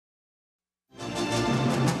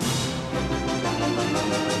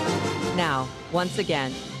Now, once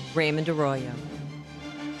again, Raymond Arroyo.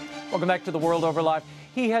 Welcome back to The World Over Live.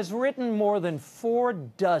 He has written more than 4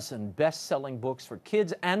 dozen best-selling books for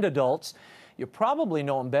kids and adults. You probably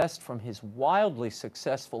know him best from his wildly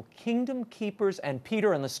successful Kingdom Keepers and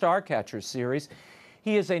Peter and the Starcatchers series.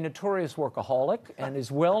 He is a notorious workaholic and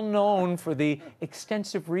is well known for the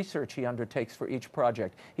extensive research he undertakes for each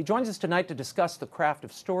project. He joins us tonight to discuss the craft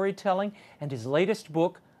of storytelling and his latest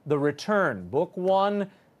book, The Return. Book 1,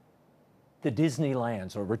 The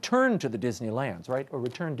Disneylands, or Return to the Disneylands, right? Or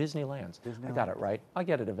Return Disneylands. I got it right. I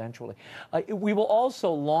get it eventually. We will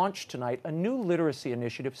also launch tonight a new literacy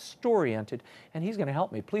initiative, STORYENTED, and he's going to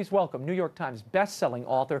help me. Please welcome New York Times best-selling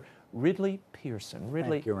author Ridley Pearson.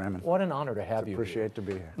 Ridley, thank you, Raymond. What an honor to have you. Appreciate to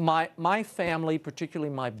be here. My family,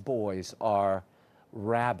 particularly my boys, are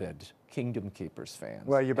rabid Kingdom Keepers fans.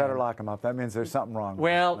 Well, you better lock them up. That means there's something wrong.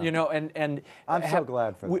 Well, you know, and I'm so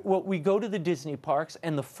glad for that. We go to the Disney parks,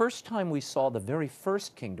 and the first time we saw the very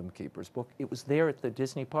first Kingdom Keepers book, it was there at the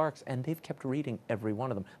Disney parks, and they've kept reading every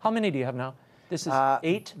one of them. How many do you have now? This is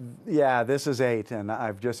 8? Yeah, this is 8, and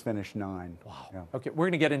I've just finished 9. Wow. Yeah. Okay, we're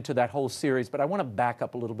going to get into that whole series, but I want to back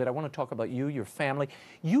up a little bit. I want to talk about you, your family.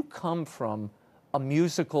 You come from a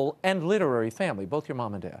musical and literary family, both your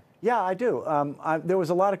mom and dad. Yeah, I do. There was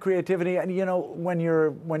a lot of creativity, and you know, when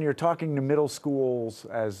you're talking to middle schools,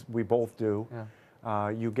 as we both do,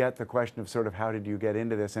 you get the question of sort of how did you get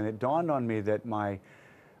into this, and it dawned on me that my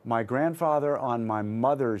grandfather on my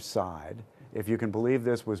mother's side, if you can believe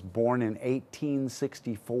this, was born in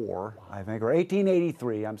 1864, I think, or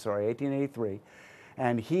 1883. I'm sorry, 1883,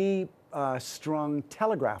 and he strung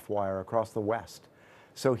telegraph wire across the West.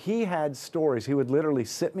 So he had stories. He would literally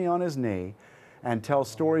sit me on his knee and tell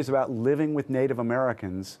stories about living with Native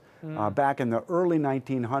Americans back in the early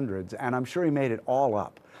 1900s, and I'm sure he made it all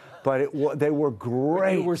up. But they were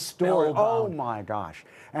great stories. Oh my gosh.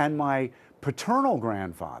 And my paternal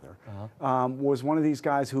grandfather was one of these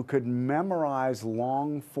guys who could memorize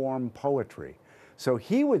long-form poetry. So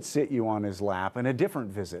he would sit you on his lap in a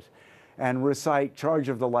different visit and recite Charge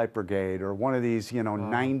of the Light Brigade or one of these, you know,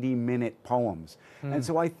 90-minute poems. And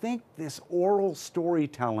so I think this oral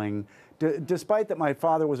storytelling, despite that my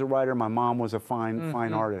father was a writer, my mom was a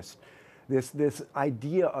fine artist, this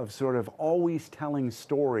idea of sort of always telling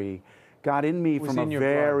story got in me from a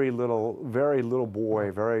very little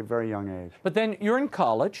boy, very young age. But then you're in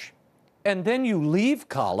college, and then you leave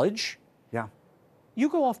college. Yeah. You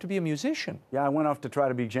go off to be a musician. Yeah, I went off to try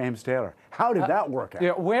to be James Taylor. How did that work out?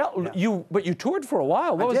 Yeah, well, but you toured for a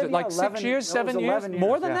while. What was it, like 6 years, 7 years?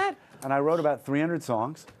 More than that? And I wrote about 300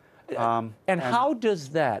 songs. And how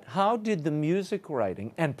did the music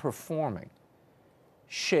writing and performing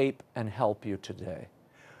shape and help you today?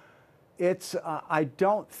 It's, I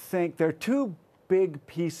don't think, there are 2 big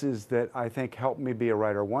pieces that I think helped me be a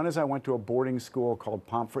writer. One is I went to a boarding school called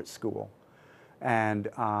Pomfret School. And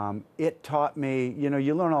it taught me, you know,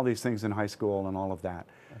 you learn all these things in high school and all of that,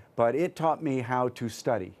 but it taught me how to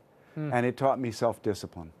study, and it taught me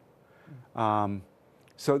self-discipline.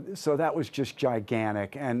 So that was just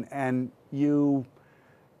gigantic. And you,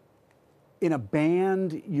 in a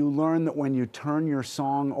band, you learn that when you turn your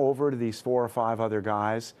song over to these 4 or 5 other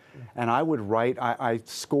guys, and I would write, I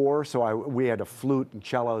score, so we had a flute and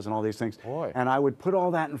cellos and all these things. Boy. And I would put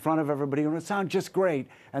all that in front of everybody, and it would sound just great.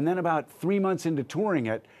 And then about 3 months into touring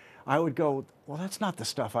it, I would go, well, that's not the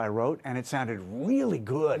stuff I wrote, and it sounded really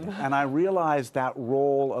good. And I realized that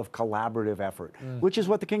role of collaborative effort, which is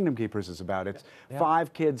what the Kingdom Keepers is about. It's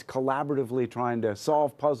 5 kids collaboratively trying to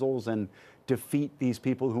solve puzzles and defeat these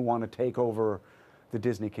people who want to take over the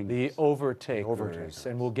Disney kingdom. The overtakers,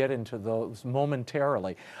 and we'll get into those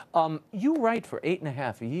momentarily. You write for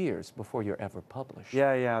 8.5 years before you're ever published.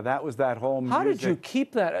 Yeah, that was that whole music. How did you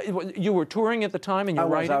keep that? You were touring at the time and you're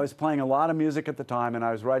writing? I was playing a lot of music at the time, and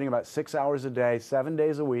I was writing about 6 hours a day, 7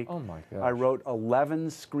 days a week. Oh my gosh. I wrote 11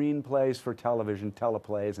 screenplays for television,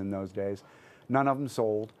 teleplays in those days. None of them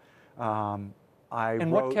sold. And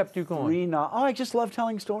what kept you going? I just love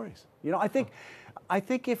telling stories. You know, I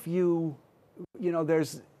think if you know,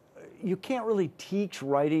 you can't really teach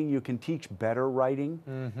writing. You can teach better writing,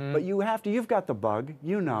 but you've got the bug,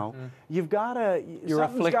 you know. You've got to, you're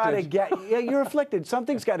afflicted. You're afflicted.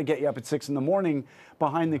 Something's got to get you up at 6 in the morning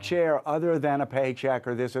behind the chair other than a paycheck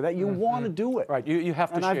or this or that. You want to do it. Right, you have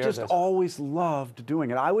to and share I've just this. always loved doing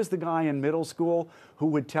it. I was the guy in middle school who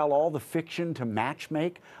would tell all the fiction to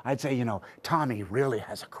matchmake. I'd say, you know, Tommy really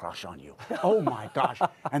has a crush on you. Oh my gosh.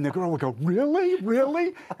 And the girl would go, really?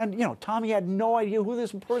 Really? And you know, Tommy had no idea who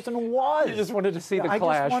this person was. You just wanted to see the clash.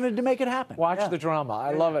 I just wanted to make it happen. Watch the drama.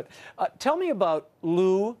 I love it. Tell me about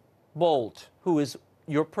Lou Bolt, who is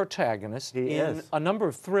your protagonist He in is. a number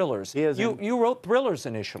of thrillers. He is You wrote thrillers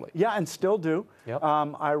initially. Yeah, and still do. Yep.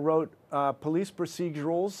 I wrote police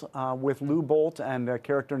procedurals with Lou Bolt and a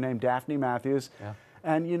character named Daphne Matthews. Yeah.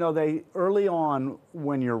 And you know, they early on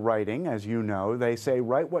when you're writing, as you know, they say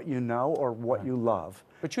write what you know or what you love.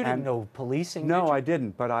 But you didn't know policing, No, did you? I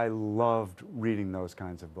didn't, but I loved reading those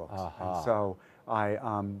kinds of books. And so I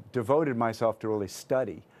devoted myself to really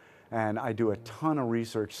study. And I do a ton of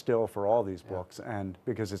research still for all these books, and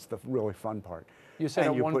because it's the really fun part. You said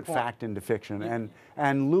and at you one put point, fact into fiction.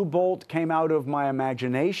 And Lou Bolt came out of my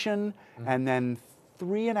imagination, and then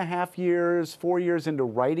 3.5 years, 4 years into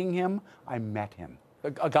writing him, I met him.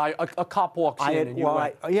 a cop walks in and you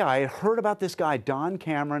went, I had heard about this guy, Don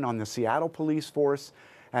Cameron, on the Seattle police force,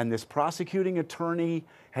 and this prosecuting attorney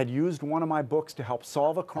had used one of my books to help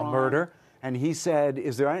solve a crime. a murder. And he said,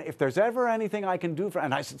 if there's ever anything I can do for,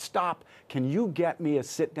 and I said, stop, can you get me a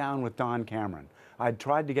sit down with Don Cameron? I'd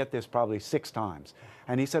tried to get this probably 6 times.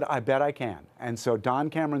 And he said, I bet I can. And so Don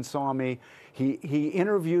Cameron saw me. He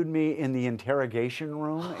interviewed me in the interrogation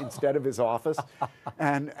room instead of his office.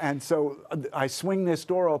 And so I swing this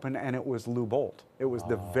door open, and it was Lou Bolt. It was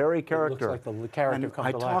the very character. It looks like the character and come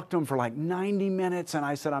I to life. talked to him for like 90 minutes, and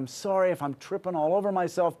I said, I'm sorry if I'm tripping all over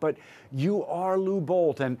myself, but you are Lou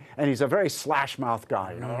Bolt. And he's a very slash-mouth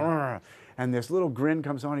guy, you know. And this little grin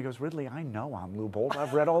comes on. He goes, Ridley, I know I'm Lou Bolt.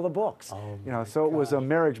 I've read all the books. You know, so it was a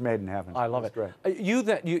marriage made in heaven. I love it. Great.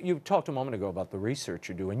 You talked a moment ago about the research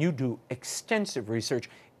you do, and you do extensive research,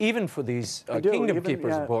 even for these do, Kingdom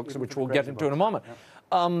Keepers books, even which for we'll crazy get into in a books.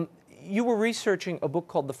 moment. You were researching a book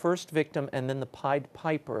called The First Victim and then The Pied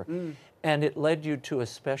Piper, and it led you to a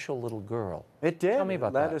special little girl. It did. Tell me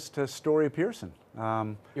about it led that. us to Story Pearson.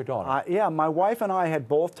 Your daughter. Yeah, my wife and I had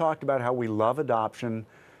both talked about how we love adoption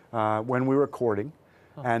when we were courting.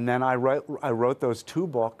 And then I wrote those 2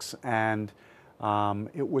 books, and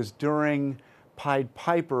it was during Pied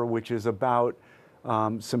Piper, which is about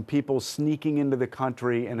some people sneaking into the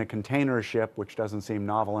country in a container ship, which doesn't seem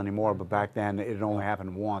novel anymore, but back then it had only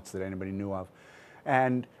happened once that anybody knew of.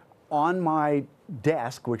 And on my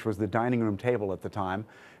desk, which was the dining room table at the time,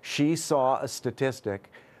 she saw a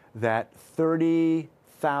statistic that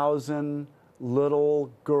 30,000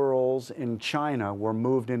 little girls in China were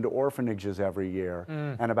moved into orphanages every year,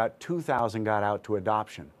 and about 2,000 got out to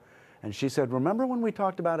adoption. And she said, remember when we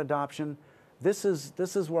talked about adoption? This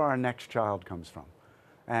is where our next child comes from.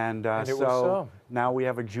 And, so now we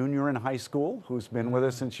have a junior in high school who's been with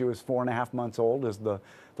us since she was 4.5 months old, is the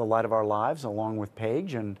light of our lives, along with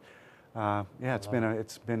Paige. And yeah,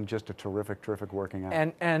 it's been just a terrific working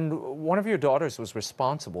out. And one of your daughters was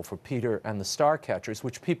responsible for Peter and the Starcatchers,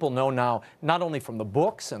 which people know now not only from the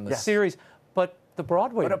books and the series, but the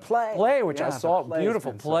Broadway play, which I saw,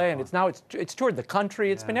 beautiful play, and it's toured the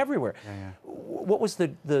country. It's been everywhere. What was the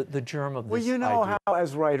germ of this? Well, you know idea? how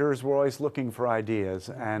as writers we're always looking for ideas,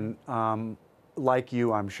 and like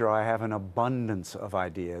you, I'm sure I have an abundance of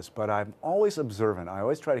ideas, but I'm always observant. I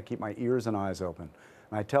always try to keep my ears and eyes open.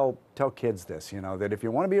 And I tell kids this, you know, that if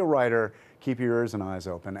you want to be a writer, keep your ears and eyes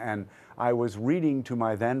open. And I was reading to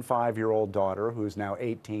my then 5-year-old daughter, who's now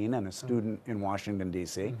 18 and a student in Washington,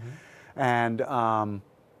 D.C. And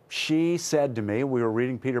she said to me, we were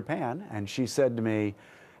reading Peter Pan, and she said to me,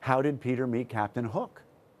 how did Peter meet Captain Hook?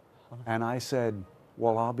 And I said,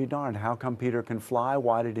 well, I'll be darned. How come Peter can fly?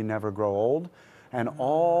 Why did he never grow old? And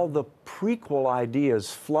all the prequel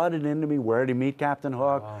ideas flooded into me. Where did he meet Captain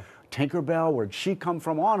Hook? Wow. Tinkerbell, where'd she come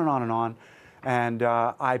from? On and on and on. And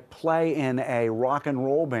I play in a rock and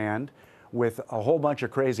roll band with a whole bunch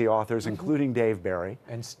of crazy authors, including Dave Barry.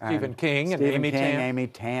 And Stephen King and Amy Tan. Amy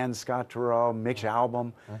Tan, Scott Turow, Mitch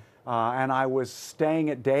Albom. And I was staying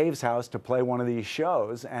at Dave's house to play one of these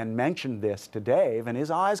shows and mentioned this to Dave, and his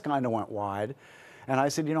eyes kind of went wide. And I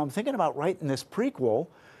said, you know, I'm thinking about writing this prequel,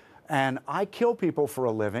 and I kill people for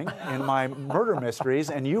a living in my murder mysteries,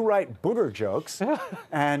 and you write booger jokes.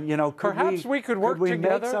 And, you know, perhaps we could work together. Could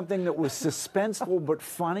we make something that was suspenseful but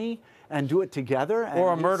funny and do it together? And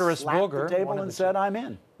or a murderous booger. The table and said, I'm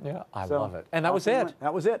in. Yeah, I love it. And that was it.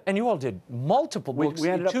 That was it. And you all did multiple books we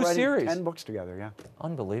ended in 2 up writing series. 10 books together, yeah.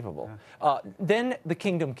 Unbelievable. Yeah. Then The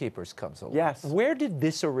Kingdom Keepers comes along. Yes. Where did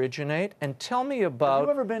this originate? And tell me about... Have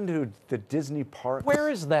you ever been to the Disney parks? Where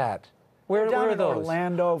is that? Where are those?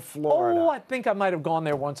 Orlando, Florida. Oh, I think I might have gone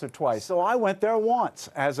there once or twice. So I went there once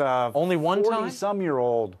as a only one time?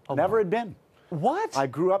 40-some-year-old. Never had been. What? I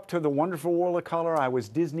grew up to the Wonderful World of Color. I was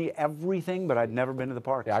Disney everything, but I'd never been to the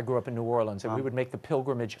park. Yeah, I grew up in New Orleans, and we would make the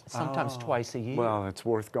pilgrimage sometimes twice a year. Well, it's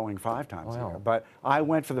worth going 5 times a year. But I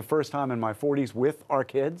went for the first time in my 40s with our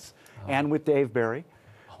kids and with Dave Barry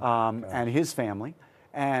and his family.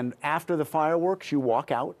 And after the fireworks, you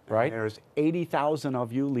walk out. Right. There's 80,000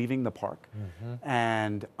 of you leaving the park.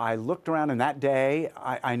 And I looked around, and that day,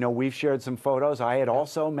 I know we've shared some photos. I had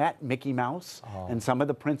also met Mickey Mouse and some of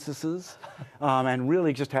the princesses, and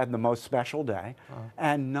really just had the most special day.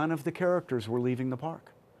 And none of the characters were leaving the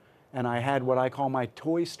park. And I had what I call my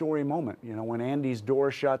Toy Story moment. You know, when Andy's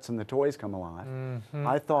door shuts and the toys come alive.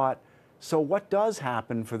 I thought, so what does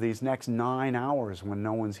happen for these next 9 hours when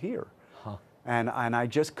no one's here? And I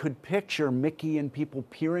just could picture Mickey and people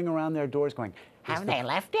peering around their doors going, have they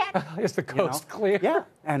left yet? Is the coast clear? Yeah.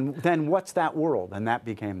 And then what's that world? And that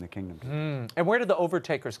became the Kingdom Keepers. And where did the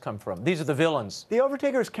Overtakers come from? These are the villains. The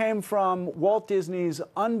Overtakers came from Walt Disney's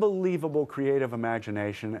unbelievable creative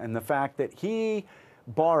imagination and the fact that he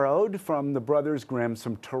borrowed from the Brothers Grimm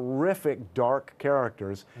some terrific dark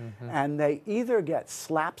characters, and they either get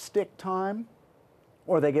slapstick time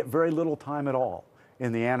or they get very little time at all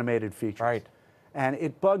in the animated features. Right. And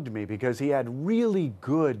it bugged me because he had really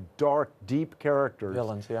good, dark, deep characters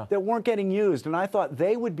Villains, yeah. that weren't getting used. And I thought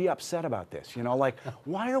they would be upset about this. You know, like,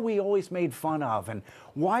 why are we always made fun of? And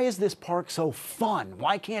why is this park so fun?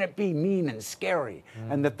 Why can't it be mean and scary?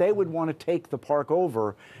 And that they would want to take the park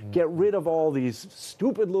over, get rid of all these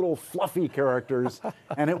stupid little fluffy characters,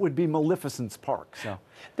 and it would be Maleficent's park. So.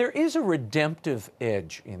 There is a redemptive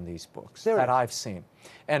edge in these books There that is. I've seen.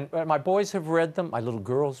 And my boys have read them. My little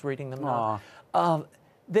girl's reading them now.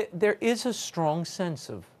 There is a strong sense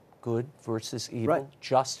of good versus evil, Right.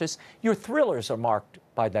 justice. Your thrillers are marked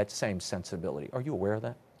by that same sensibility. Are you aware of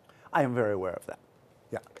that? I am very aware of that.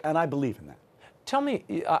 Yeah, and I believe in that. Tell me,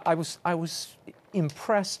 I was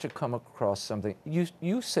impressed to come across something.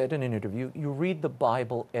 You said in an interview you read the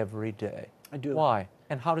Bible every day. I do. Why?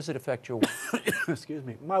 And how does it affect your work? Excuse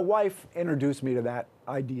me. My wife introduced me to that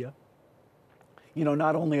idea. You know,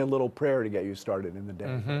 not only a little prayer to get you started in the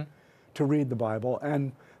day, but to read the Bible.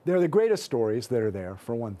 And they're the greatest stories that are there,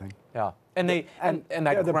 for one thing. Yeah. And they and that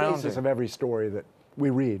they're the grounding. basis of every story that we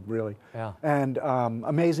read, really. Yeah. And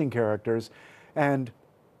amazing characters. And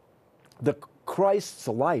the Christ's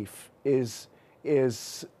life is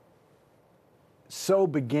so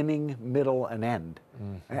beginning, middle, and end.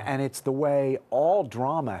 And it's the way all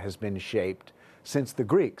drama has been shaped since the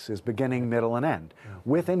Greeks, is beginning, middle, and end,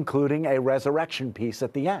 with including a resurrection piece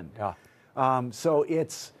at the end. Yeah. So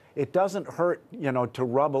it doesn't hurt, you know, to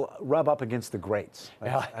rub up against the greats.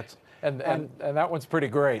 Yeah. And that one's pretty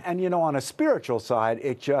great. And you know, on a spiritual side,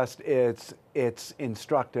 it's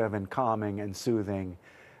instructive and calming and soothing,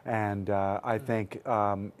 and I think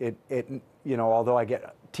it you know, although I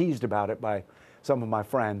get teased about it by some of my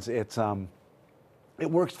friends, it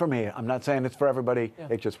works for me. I'm not saying it's for everybody. Yeah.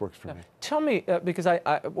 It just works for me. Tell me, because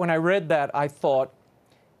when I read that, I thought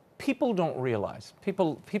people don't realize.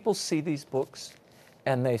 People see these books,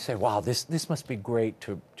 and they say, "Wow, this must be great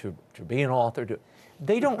to be an author."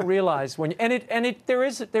 They don't realize when, there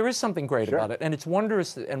is something great Sure. about it, and it's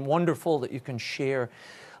wondrous and wonderful that you can share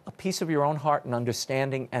a piece of your own heart and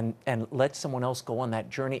understanding, and let someone else go on that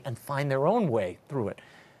journey and find their own way through it.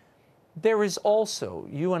 There is also,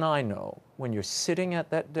 you and I know, when you're sitting at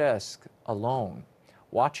that desk alone,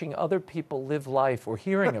 watching other people live life or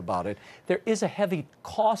hearing about it, there is a heavy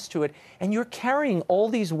cost to it, and you're carrying all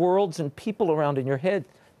these worlds and people around in your head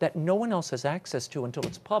that no one else has access to until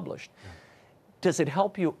it's published. Does it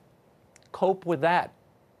help you cope with that?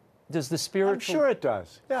 Does the spiritual I'm sure it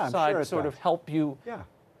does. Yeah, I'm side sure it sort does. of help you? Yeah,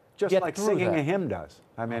 just get like through singing that? a hymn does.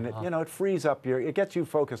 I mean, it, you know, it frees up it gets you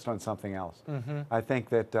focused on something else. I think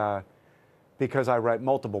that because I write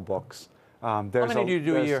multiple books, there's How many do you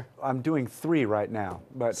do a year? I'm doing 3 right now,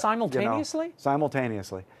 but Simultaneously? You know,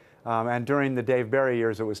 simultaneously, and during the Dave Barry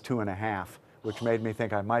years, it was 2.5. Which made me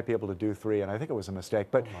think I might be able to do 3, and I think it was a mistake.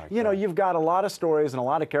 But you know, you've got a lot of stories and a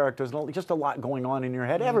lot of characters, and just a lot going on in your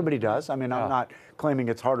head. Everybody does. I mean, I'm not claiming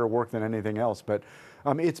it's harder work than anything else, but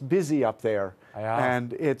it's busy up there,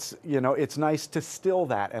 and it's, you know, it's nice to still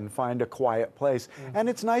that and find a quiet place, and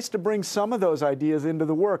it's nice to bring some of those ideas into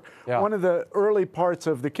the work. One of the early parts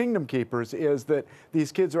of the Kingdom Keepers is that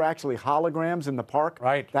these kids are actually holograms in the park.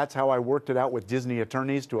 Right. That's how I worked it out with Disney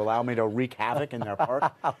attorneys to allow me to wreak havoc in their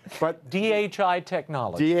park. But DHI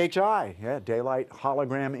technology. DHI, yeah, daylight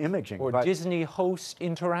hologram imaging. Or but Disney Host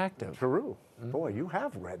Interactive. Peru. Boy, you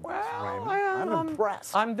have read this, Raymond. I'm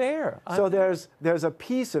impressed. I'm there. So there's a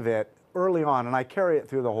piece of it early on, and I carry it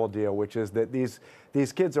through the whole deal, which is that these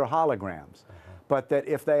kids are holograms, but that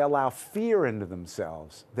if they allow fear into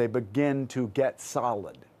themselves, they begin to get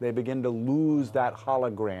solid. They begin to lose that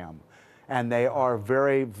hologram, and they are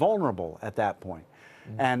very vulnerable at that point.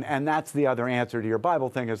 And that's the other answer to your Bible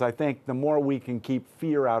thing, is I think the more we can keep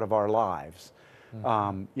fear out of our lives,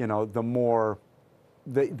 you know, the more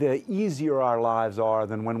the easier our lives are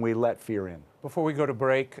than when we let fear in. Before we go to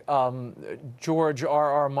break, George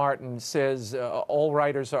R.R. Martin says all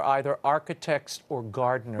writers are either architects or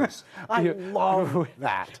gardeners. I love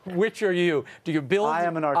that. Which are you? Do you build I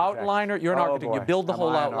am an architect. outliner? You're an architect. Boy. You build the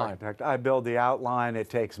whole Am I an outline. architect? I build the outline.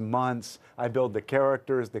 It takes months. I build the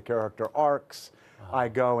characters, the character arcs. I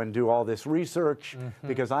go and do all this research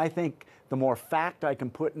because I think the more fact I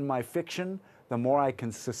can put in my fiction, the more I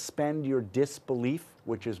can suspend your disbelief,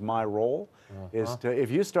 which is my role. Is to,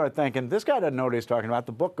 if you start thinking, this guy doesn't know what he's talking about,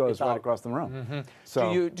 the book goes right across the room.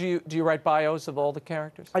 So do you write bios of all the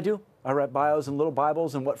characters? I do. I write bios and little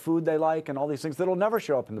Bibles and what food they like and all these things that'll never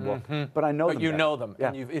show up in the book, but I know them. But you better. know them, Yeah.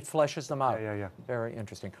 and it fleshes them out. Yeah. Very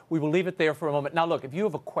interesting. We will leave it there for a moment. Now, look, if you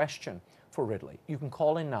have a question for Ridley, you can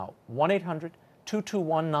call in now,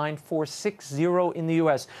 1-800-221-9460 in the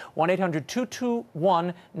U.S.,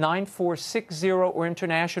 1-800-221-9460, or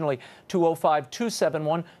internationally,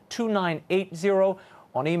 205-271-2980,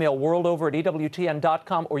 on email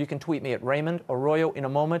worldover@EWTN.com, or you can tweet me at Raymond Arroyo. In a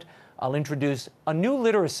moment, I'll introduce a new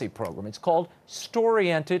literacy program. It's called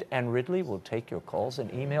STORYENTED, and Ridley will take your calls and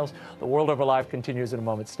emails. The World Over Live continues in a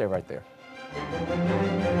moment. Stay right there.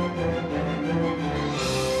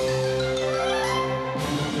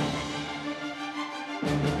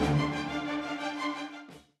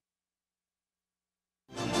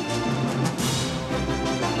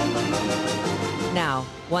 Now,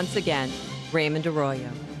 once again, Raymond Arroyo.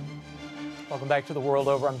 Welcome back to The World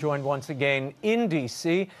Over. I'm joined once again in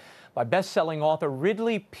D.C. by best-selling author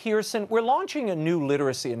Ridley Pearson. We're launching a new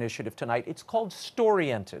literacy initiative tonight. It's called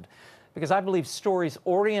STORYENTED, because I believe stories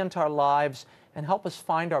orient our lives and help us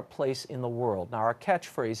find our place in the world. Now, our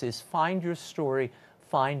catchphrase is, find your story,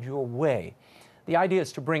 find your way. The idea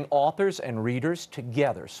is to bring authors and readers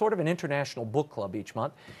together, sort of an international book club each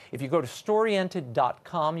month. If you go to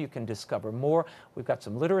STORYENTED.com, you can discover more. We've got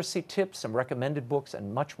some literacy tips, some recommended books,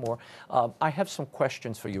 and much more. I have some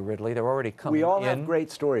questions for you, Ridley. They're already coming in. We all have great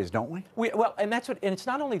stories, don't we? Well, and that's what, and it's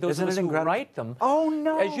not only those Isn't of us it who incredible? write them. Oh,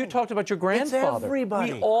 no. As you talked about your grandfather. It's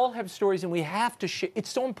everybody. We all have stories, and we have to share. It's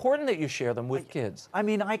so important that you share them with kids. I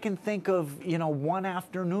mean, I can think of, one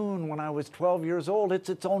afternoon when I was 12 years old, it's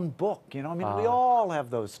its own book, I mean, we all have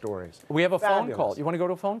those stories. We have a phone Fabulous. call. You want to go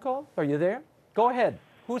to a phone call? Are you there? Go ahead.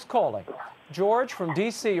 Who's calling? George from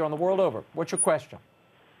D.C. You're on The World Over. What's your question?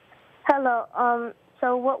 Hello.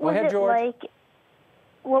 So what was ahead, it George. like?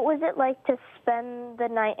 What was it like to spend the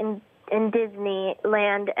night in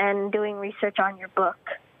Disneyland and doing research on your book?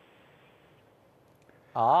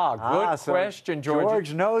 Good So question, George.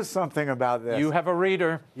 George knows something about this. You have a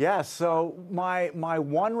reader. Yes, so my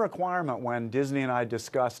one requirement when Disney and I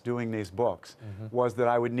discussed doing these books was that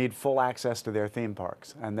I would need full access to their theme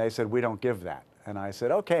parks. And they said, we don't give that. And I said,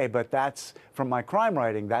 okay, but that's, from my crime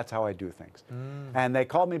writing, that's how I do things. And they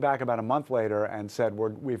called me back about a month later and said,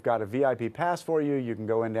 we've got a VIP pass for you. You can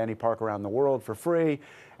go into any park around the world for free.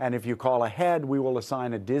 And if you call ahead, we will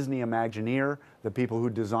assign a Disney Imagineer, the people who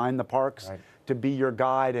design the parks, to be your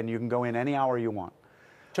guide, and you can go in any hour you want.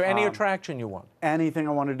 To any attraction you want. Anything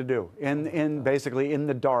I wanted to do, basically in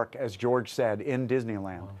the dark, as George said, in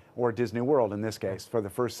Disneyland, or Disney World in this case. For the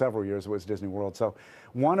first several years, it was Disney World. So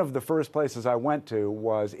one of the first places I went to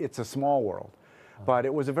was It's a Small World. But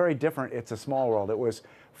it was a very different It's a Small World. It was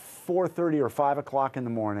 4:30 or 5 o'clock in the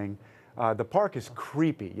morning. The park is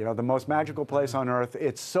creepy, the most magical place on earth.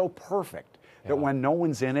 It's so perfect that when no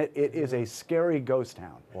one's in it, it is a scary ghost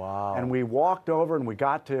town. Wow. And we walked over and we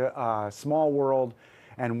got to Small World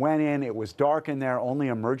and went in. It was dark in there, only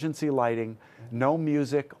emergency lighting, no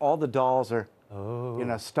music. All the dolls are,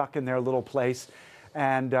 stuck in their little place.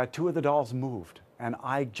 And two of the dolls moved. And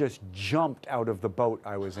I just jumped out of the boat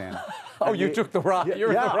I was in. You took the ride. You're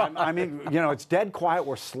in the ride. I mean, it's dead quiet.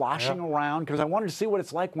 We're sloshing around because I wanted to see what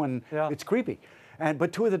it's like when it's creepy.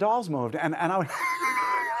 But two of the dolls moved, and I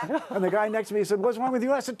and the guy next to me said, "What's wrong with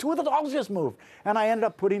you?" I said, "Two of the dolls just moved." And I ended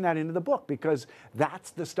up putting that into the book because that's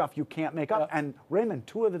the stuff you can't make up. And Raymond,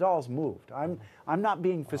 two of the dolls moved. I'm not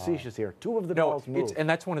being facetious here. Two of the dolls moved. And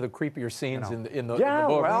that's one of the creepier scenes in the Yeah,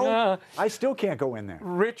 book. well, I still can't go in there.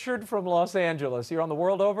 Richard from Los Angeles. You're on The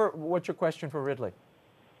World Over. What's your question for Ridley?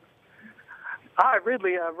 Hi,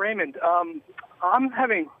 Ridley. Raymond. I'm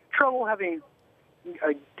having trouble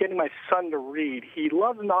getting my son to read. He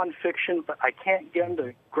loves nonfiction, but I can't get him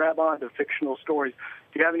to grab onto fictional stories.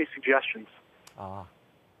 Do you have any suggestions?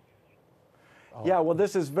 Yeah, well,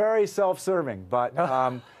 this is very self-serving,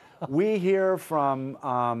 but we hear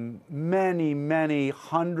from many, many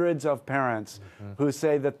hundreds of parents who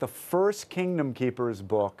say that the first Kingdom Keepers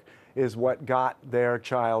book is what got their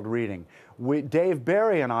child reading. Dave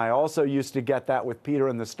Barry and I also used to get that with Peter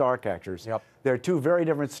and the Starcatchers. Yep. They're two very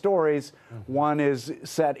different stories. One is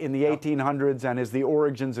set in the 1800s and is the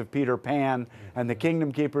origins of Peter Pan, and The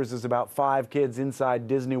Kingdom Keepers is about 5 kids inside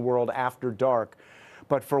Disney World after dark.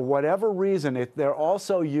 But for whatever reason, they're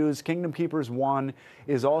also used, Kingdom Keepers 1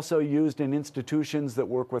 is also used in institutions that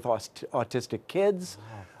work with autistic kids.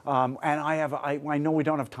 And I know we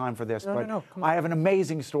don't have time for this, but I have an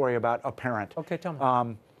amazing story about a parent. Okay, tell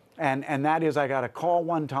me. And that is, I got a call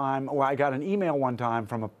one time, or I got an email one time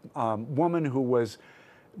from a woman who was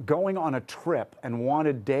going on a trip and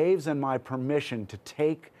wanted Dave's and my permission to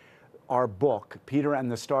take our book, Peter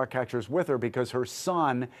and the Starcatchers, with her because her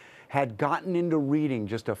son had gotten into reading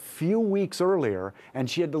just a few weeks earlier, and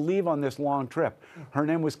she had to leave on this long trip. Her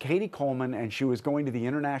name was Katie Coleman, and she was going to the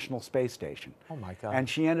International Space Station. Oh, my God. And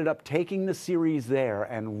she ended up taking the series there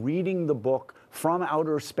and reading the book from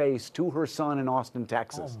outer space to her son in Austin,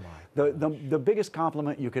 Texas. Oh, the biggest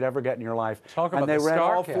compliment you could ever get in your life. Talk about and they the read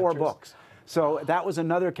all 4 Starcatchers. books. So that was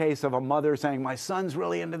another case of a mother saying, my son's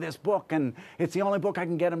really into this book, and it's the only book I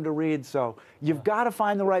can get him to read. So you've got to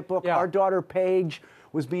find the right book. Yeah. Our daughter, Paige,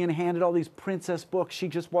 was being handed all these princess books. She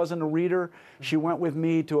just wasn't a reader. She went with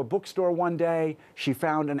me to a bookstore one day. She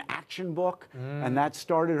found an action book, and that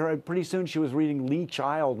started her. Pretty soon she was reading Lee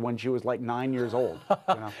Child when she was like 9 years old.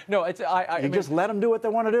 You know? No, it's I mean, just let them do what they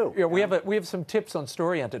want to do. Yeah, we have some tips on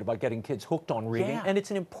STORYENTED about getting kids hooked on reading, and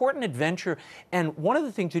it's an important adventure. And one of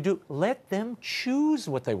the things you do, let them choose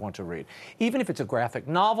what they want to read, even if it's a graphic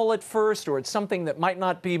novel at first, or it's something that might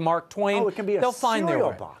not be Mark Twain. Oh, it can be a they'll find their cereal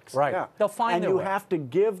way. box. Right? Yeah. They'll find their way. And you have to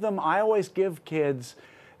give them. I always give kids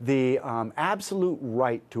the absolute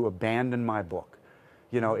right to abandon my book.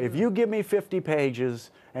 You know, if you give me 50 pages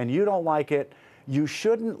and you don't like it, you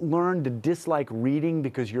shouldn't learn to dislike reading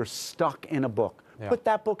because you're stuck in a book. Yeah. Put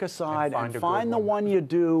that book aside and find the one you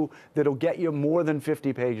do that'll get you more than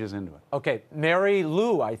 50 pages into it. Okay, Mary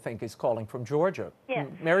Lou, I think, is calling from Georgia. Yes.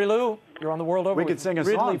 Mary Lou, you're on the World Over. We with could sing a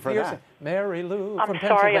Ridley song for Pearson. that. Mary Lou I'm from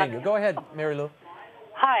sorry, Pennsylvania. Go ahead, Mary Lou.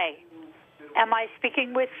 Hi. Am I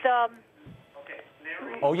speaking with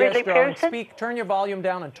Oh, yes, Ridley darling. Pearson? Turn your volume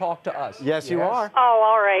down and talk to us. Yes, you are. Oh,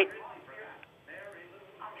 all right.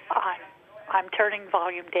 I'm turning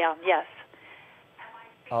volume down, yes.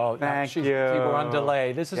 Oh, Thank you. We're on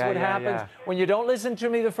delay. This is what happens yeah. when you don't listen to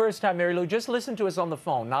me the first time, Mary Lou. Just listen to us on the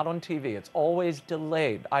phone, not on TV. It's always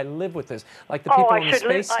delayed. I live with this, like the people on the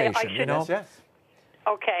space station. You know? Yes.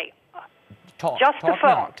 Okay. Talk. Just the Talk phone,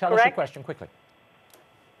 now. Tell us your correct? question quickly.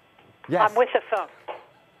 Yes. I'm with the phone.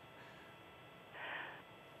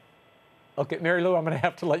 Okay, Mary Lou, I'm going to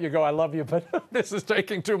have to let you go. I love you, but this is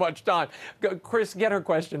taking too much time. Chris, get her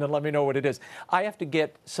question and let me know what it is. I have to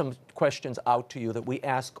get some questions out to you that we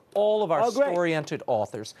ask all of our STORYENTED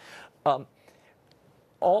authors.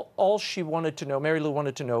 All she wanted to know, Mary Lou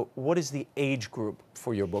wanted to know, what is the age group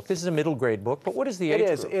for your book? This is a middle grade book, but what is the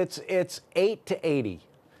age group? It's 8 to 80.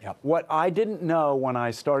 Yep. What I didn't know when I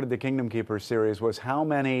started the Kingdom Keepers series was how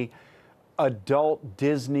many adult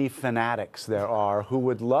Disney fanatics there are who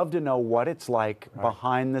would love to know what it's like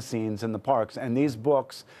behind the scenes in the parks. And these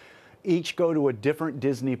books each go to a different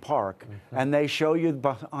Disney park, and they show you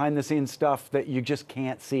behind the scenes stuff that you just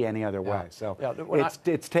can't see any other way. So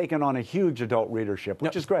it's taken on a huge adult readership,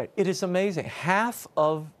 which is great. It is amazing. Half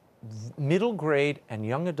of middle grade and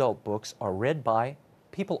young adult books are read by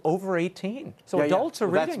people over 18. So adults are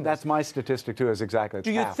reading. That's my statistic too. Is exactly.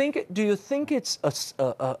 Do you think it's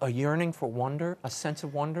a yearning for wonder, a sense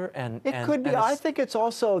of wonder, and it could be? I think it's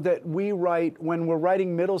also that we write when we're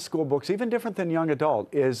writing middle school books, even different than young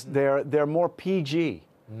adult, is they're more PG.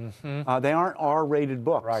 They aren't R-rated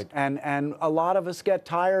books, right? And a lot of us get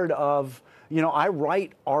tired of. You know, I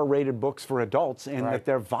write R-rated books for adults in that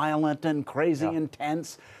they're violent and crazy,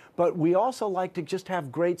 intense. But we also like to just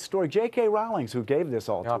have great story. J.K. Rowling's who gave this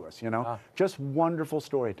all to us, you know, just wonderful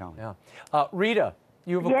storytelling. Rita,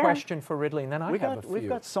 you have a question for Ridley, and then I have a few. We've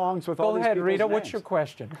got songs with all these Go ahead, people's Rita. names. What's your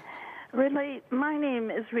question? Ridley, my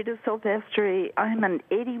name is Rita Silvestri. I'm an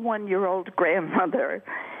 81-year-old grandmother,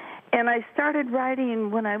 and I started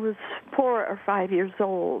writing when I was 4 or 5 years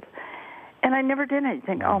old, and I never did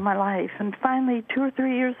anything all my life. And finally, 2 or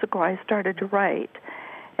 3 years ago, I started to write.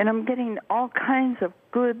 And I'm getting all kinds of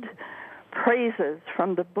good praises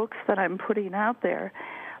from the books that I'm putting out there.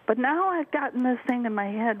 But now I've gotten this thing in my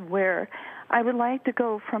head where I would like to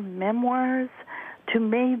go from memoirs to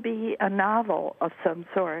maybe a novel of some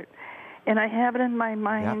sort. And I have it in my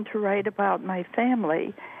mind to write about my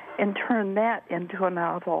family and turn that into a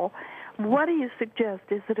novel. What do you suggest?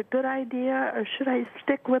 Is it a good idea, or should I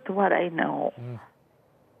stick with what I know?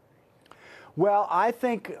 Well, I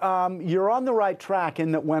think you're on the right track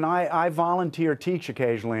in that when I volunteer teach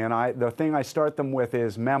occasionally, and the thing I start them with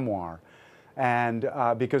is memoir. And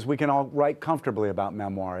because we can all write comfortably about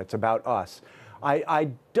memoir. It's about us. I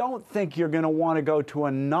don't think you're going to want to go to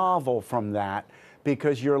a novel from that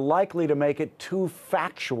because you're likely to make it too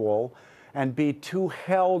factual and be too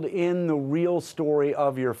held in the real story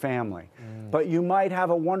of your family. But you might have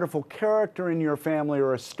a wonderful character in your family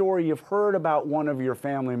or a story you've heard about one of your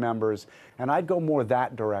family members, and I'd go more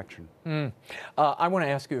that direction. I want to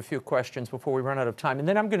ask you a few questions before we run out of time, and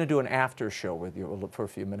then I'm going to do an after show with you for a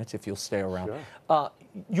few minutes if you'll stay around. Sure.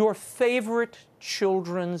 Your favorite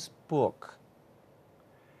children's book?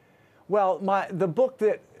 Well, the book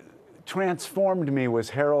that transformed me was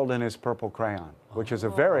Harold and His Purple Crayon, which is a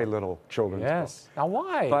very little children's book. Now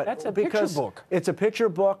why? But that's a picture book. It's a picture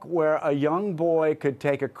book where a young boy could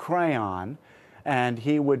take a crayon and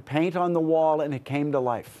he would paint on the wall and it came to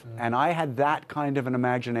life. And I had that kind of an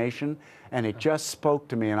imagination and it just spoke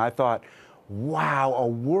to me and I thought, wow, a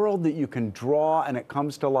world that you can draw and it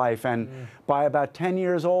comes to life. And by about 10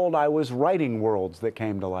 years old, I was writing worlds that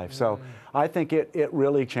came to life. So I think it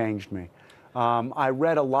really changed me. I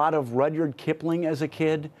read a lot of Rudyard Kipling as a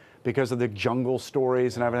kid because of the jungle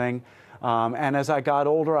stories and everything. And as I got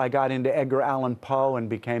older, I got into Edgar Allan Poe and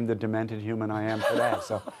became the demented human I am today.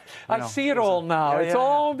 So I see it all now. It's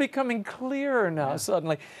all becoming clearer now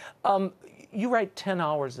suddenly. You write 10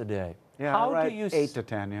 hours a day. Yeah, I write 8 to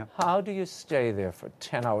 10, yeah. How do you stay there for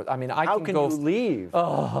 10 hours? I mean, How can you leave?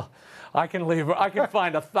 Oh, I can leave. I can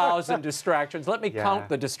find 1,000 distractions. Let me count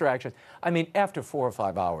the distractions. I mean, after 4 or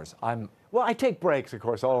 5 hours, Well, I take breaks, of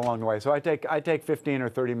course, all along the way. So I take 15 or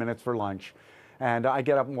 30 minutes for lunch, and I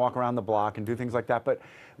get up and walk around the block and do things like that. But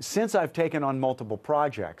since I've taken on multiple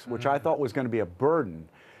projects, which I thought was going to be a burden,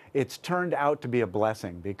 it's turned out to be a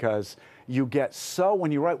blessing because you get so,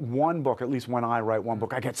 when you write one book, at least when I write one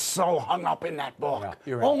book, I get so hung up in that book. Yeah,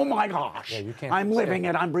 you're right. Oh my gosh, you can't I'm living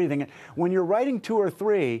it, I'm breathing it. When you're writing 2 or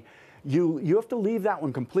 3, you have to leave that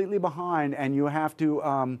one completely behind and you have to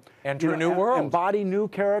enter a new world, embody new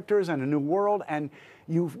characters and a new world, and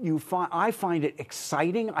I find it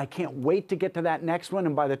exciting. I can't wait to get to that next one,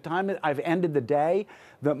 and by the time I've ended the day,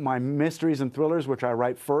 my mysteries and thrillers, which I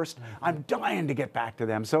write first, I'm dying to get back to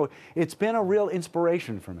them. So it's been a real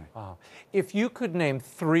inspiration for me. Wow. If you could name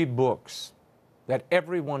 3 books that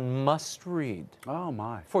everyone must read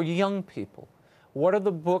for young people, what are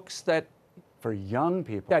the books that for young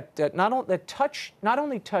people that not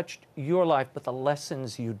only touched your life, but the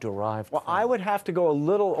lessons you derived from I would have to go a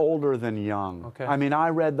little older than young. Okay. I mean, I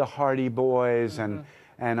read the Hardy Boys and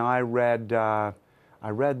I read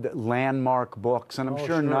the landmark books, and I'm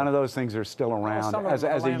sure none of those things are still around as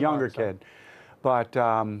a younger kid. But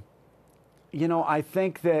you know, I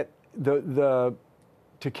think that the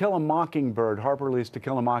To Kill a Mockingbird, Harper Lee's To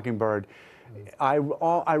Kill a Mockingbird, I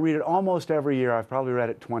read it almost every year. I've probably read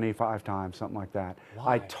it 25 times, something like that.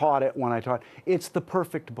 Why? I taught it when I taught. It's the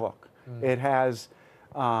perfect book. It has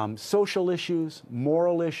social issues,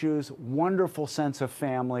 moral issues, wonderful sense of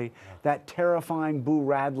family, that terrifying Boo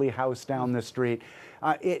Radley house down the street.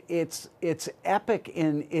 It's epic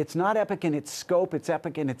it's not epic in its scope, it's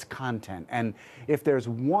epic in its content. And if there's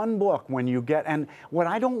one book when you get, and what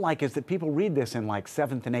I don't like is that people read this in like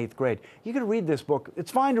 7th and 8th grade. You can read this book,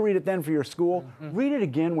 it's fine to read it then for your school. Read it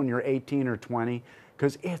again when you're 18 or 20.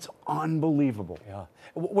 Because it's unbelievable. Yeah.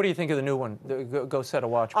 What do you think of the new one, Go Set a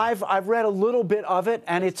Watch? I've read a little bit of it,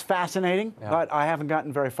 and it's fascinating, but I haven't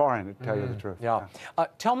gotten very far in it, to tell you the truth. Yeah.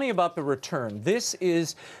 Tell me about The Return. This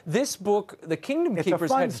book, the Kingdom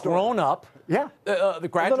Keepers had grown up. Yeah.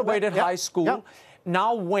 Graduated high school. Yeah.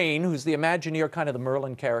 Now Wayne, who's the Imagineer, kind of the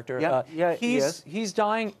Merlin character, he's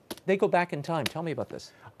dying. They go back in time. Tell me about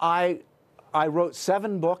this. I wrote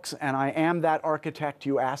 7 books, and I am that architect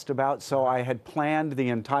you asked about, so I had planned the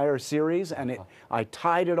entire series, and I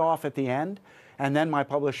tied it off at the end. And then my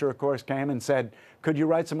publisher, of course, came and said, could you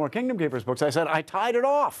write some more Kingdom Keepers books? I said, I tied it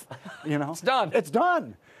off. You know, it's done. It's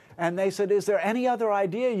done. And they said, is there any other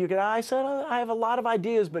idea you could? I said, I have a lot of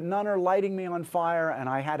ideas, but none are lighting me on fire. And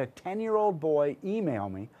I had a 10-year-old boy email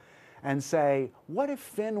me and say, what if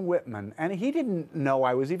Finn Whitman, and he didn't know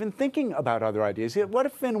I was even thinking about other ideas. He said, what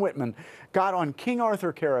if Finn Whitman got on King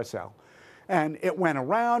Arthur Carousel, and it went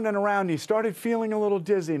around and around, and he started feeling a little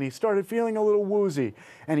dizzy, and he started feeling a little woozy,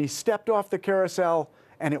 and he stepped off the carousel,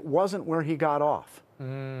 And it wasn't where he got off,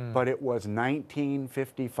 but it was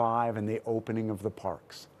 1955 and the opening of the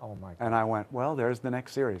parks. Oh my God. And I went, well, there's the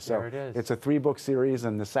next series. So there it is. It's a 3-book series,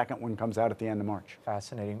 and the second one comes out at the end of March.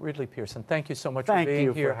 Fascinating. Ridley Pearson, thank you so much Thank for being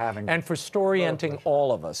you here. for having me. And for storyenting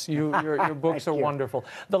all of us. Your books are you. wonderful.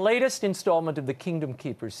 The latest installment of the Kingdom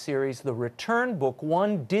Keepers series, The Return Book,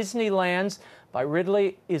 One Disneylands by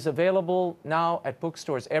Ridley, is available now at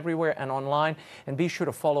bookstores everywhere and online. And be sure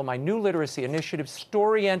to follow my new literacy initiative,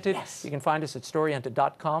 STORYENTED. Yes. You can find us at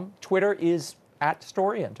storyented.com. Twitter is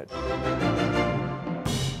 @STORYENTED.